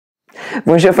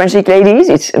Bonjour French Chic ladies,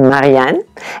 it's Marianne,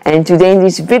 and today in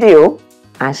this video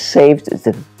I saved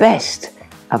the best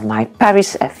of my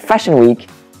Paris Fashion Week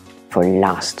for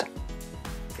last.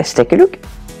 Let's take a look.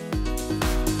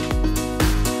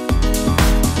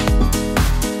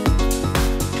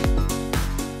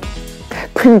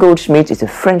 Goldschmidt is a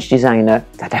French designer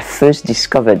that I first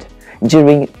discovered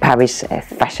during Paris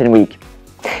Fashion Week.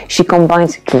 She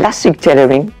combines classic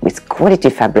tailoring with quality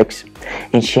fabrics,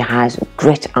 and she has a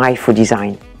great eye for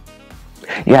design.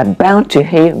 You are bound to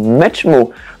hear much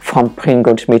more from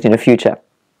Goldschmidt in the future.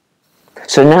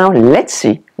 So now let's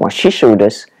see what she showed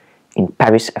us in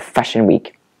Paris Fashion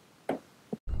Week.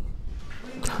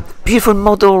 Beautiful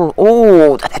model,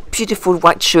 oh, that beautiful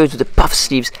white shirt with the puff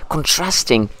sleeves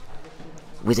contrasting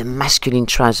with the masculine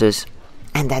trousers,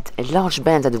 and that large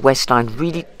band at the waistline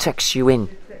really tucks you in.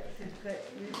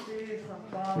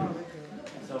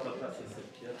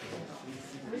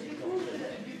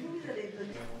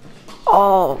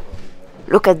 Oh,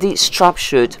 look at the strap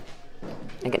shirt.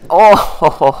 Again,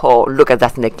 oh, look at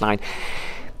that neckline.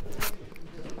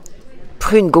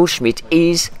 Goldschmidt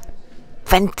is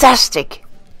fantastic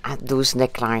at those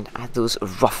neckline, at those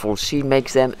ruffles. She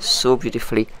makes them so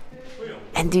beautifully.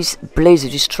 And this blazer,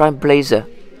 this striped blazer,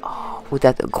 oh, with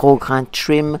that gros grain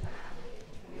trim.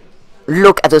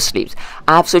 Look at the sleeves.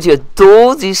 I absolutely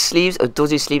adore these sleeves,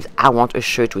 I want a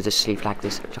shirt with a sleeve like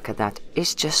this. Look at that.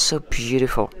 It's just so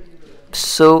beautiful.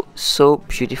 So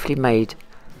beautifully made.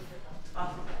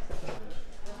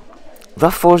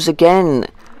 Ruffles again.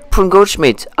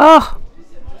 Goldschmidt. Oh!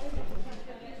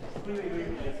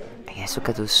 Yes, look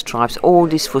at those stripes. All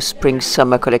this for spring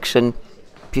summer collection.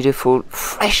 Beautiful,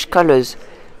 fresh colors.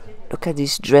 Look at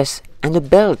this dress and the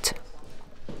belt.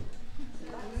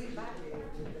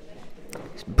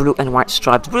 Blue and white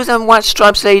stripes. Blues and white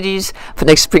stripes, ladies. For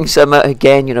next spring, summer,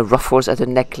 again, you know, ruffles at the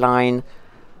neckline.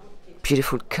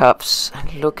 Beautiful cuffs.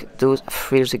 And look at those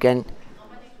frills again.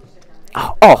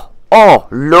 Oh,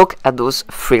 look at those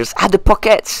frills. At the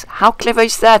pockets. How clever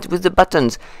is that with the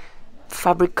buttons?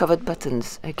 Fabric covered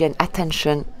buttons. Again,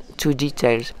 attention to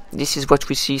details. This is what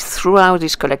we see throughout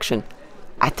this collection.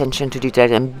 Attention to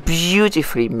detail and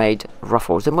beautifully made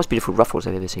ruffles. The most beautiful ruffles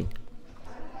I've ever seen.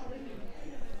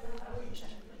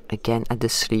 Again at the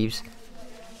sleeves.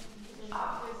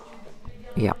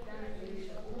 Yeah.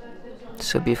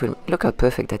 So beautiful. Look how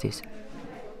perfect that is.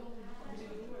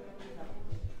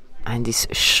 And this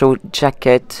short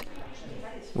jacket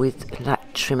with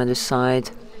light trim on the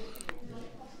side.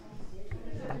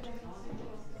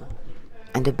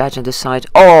 And the badge on the side.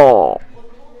 Oh!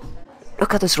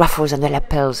 Look at those ruffles and the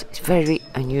lapels. It's very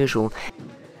unusual.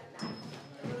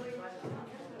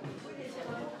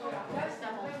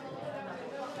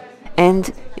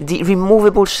 And the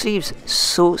removable sleeves.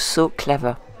 So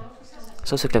clever.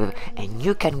 So clever. And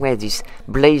you can wear this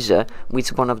blazer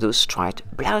with one of those striped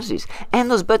blouses. And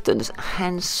those buttons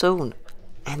hand sewn.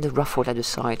 And the ruffle at the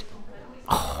side.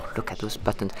 Oh, look at those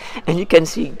buttons. And you can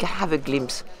see, have a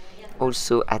glimpse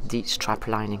also at the strap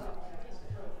lining.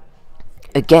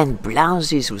 Again,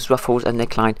 blouses with ruffles and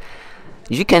neckline.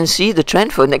 You can see the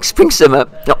trend for next spring summer.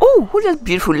 Oh, who's that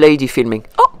beautiful lady filming?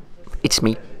 Oh, it's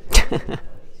me.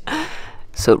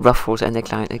 So ruffles and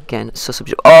neckline again, so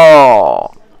beautiful.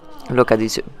 Oh, look at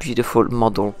this beautiful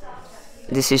model.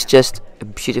 This is just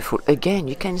beautiful. Again,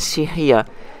 you can see here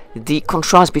the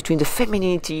contrast between the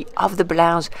femininity of the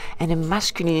blouse and the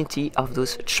masculinity of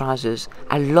those trousers.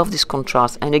 I love this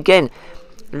contrast. And again,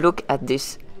 look at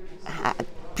this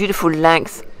beautiful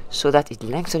length, so that it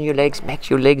lengthens your legs, makes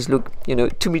your legs look,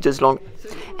 2 meters long,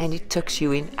 and it tucks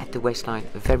you in at the waistline.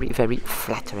 Very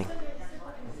flattering.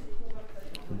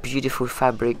 Beautiful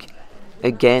fabric.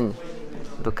 Again,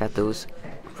 look at those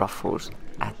ruffles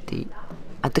at the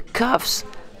cuffs.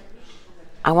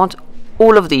 I want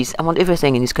all of these. I want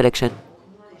everything in this collection.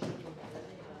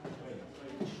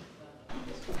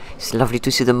 It's lovely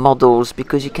to see the models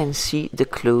because you can see the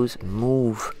clothes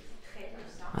move.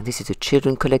 And this is a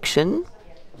children collection.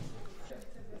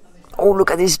 Oh,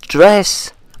 look at this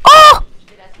dress. Oh,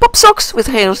 pop socks with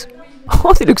heels.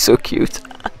 Oh, they look so cute.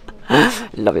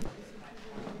 Love it.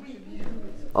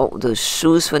 Oh, those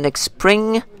shoes for next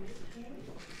spring.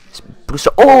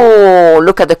 Oh,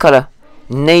 look at the color.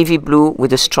 Navy blue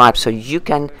with a stripe, so you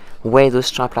can wear those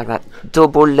stripes like that.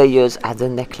 Double layers at the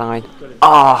neckline.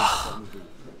 Oh,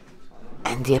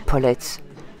 and the epaulettes.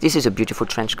 This is a beautiful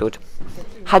trench coat.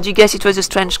 Had you guessed it was a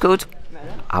trench coat?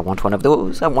 I want one of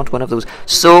those.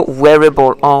 So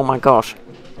wearable. Oh my gosh.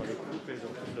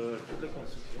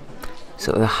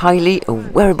 So a highly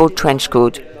wearable trench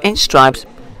coat in stripes,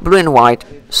 blue and white,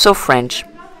 so French.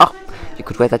 Oh, you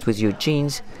could wear that with your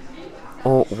jeans.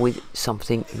 or with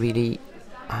something really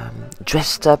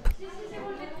dressed up.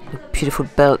 A beautiful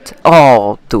belt.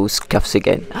 Oh, those cuffs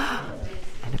again.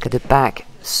 And look at the back,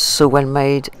 so well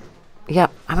made. Yeah,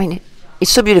 I mean,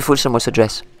 it's so beautiful. It's almost a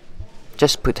dress.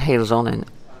 Just put heels on and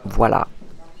voila.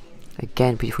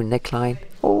 Again, beautiful neckline.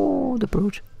 Oh, the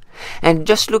brooch. And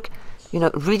just look, you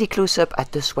know, really close up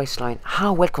at this waistline.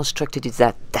 How well constructed is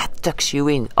that? That tucks you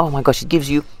in. Oh my gosh, it gives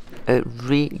you a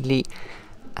really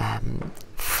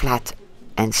flat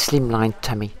and slimline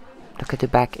tummy. Look at the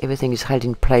back, everything is held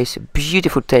in place.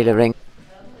 Beautiful tailoring.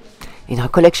 In her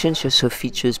collection, she also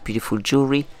features beautiful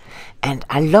jewelry. And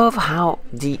I love how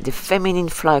the feminine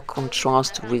flower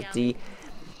contrasts with the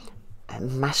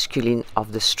masculine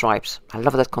of the stripes. I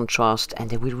love that contrast, and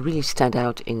they will really stand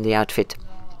out in the outfit.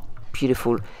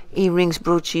 Beautiful earrings,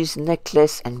 brooches,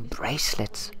 necklace and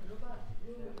bracelets.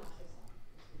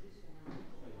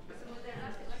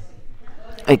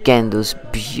 Again, those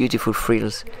beautiful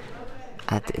frills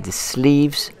at the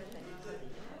sleeves.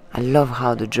 I love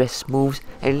how the dress moves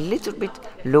a little bit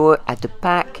lower at the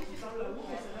back.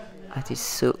 That is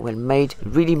so well made,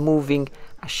 really moving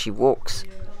as she walks.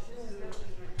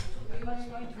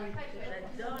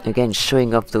 Again,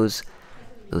 showing off those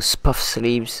puff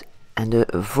sleeves and the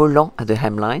volant at the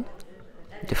hemline,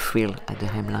 the frill at the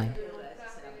hemline.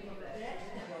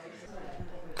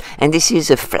 And this is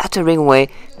a flattering way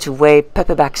to wear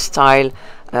paperback style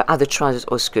either trousers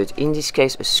or skirt. In this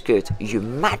case, a skirt. You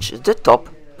match the top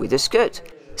with the skirt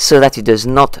so that it does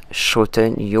not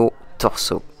shorten your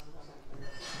torso.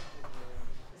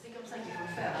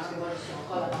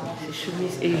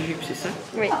 Chemise et jupe, c'est ça?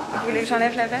 Oui. Vous voulez que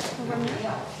j'enlève la veste pour voir mieux?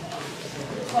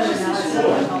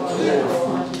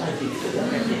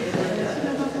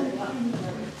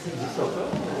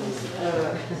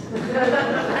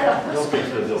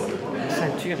 La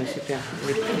ceinture est super.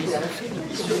 Les plis,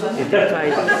 les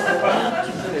détails.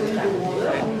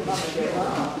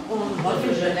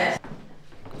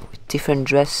 Different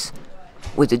dress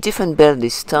with a different belt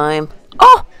this time.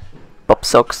 Oh! Pop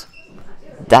socks.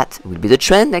 That will be the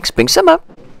trend next spring summer.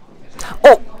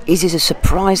 Oh, is this a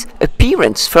surprise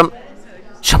appearance from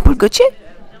Jean-Paul Gaultier?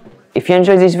 If you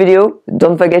enjoyed this video,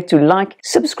 don't forget to like,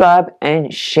 subscribe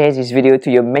and share this video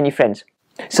to your many friends.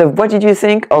 So what did you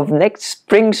think of next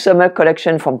spring summer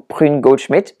collection from Prune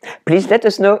Goldschmidt? Please let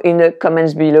us know in the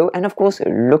comments below, and of course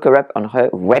look her up on her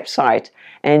website.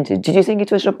 And did you think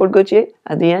it was Jean-Paul Gaultier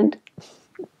at the end?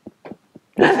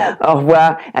 Au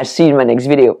revoir, I'll see you in my next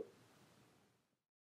video.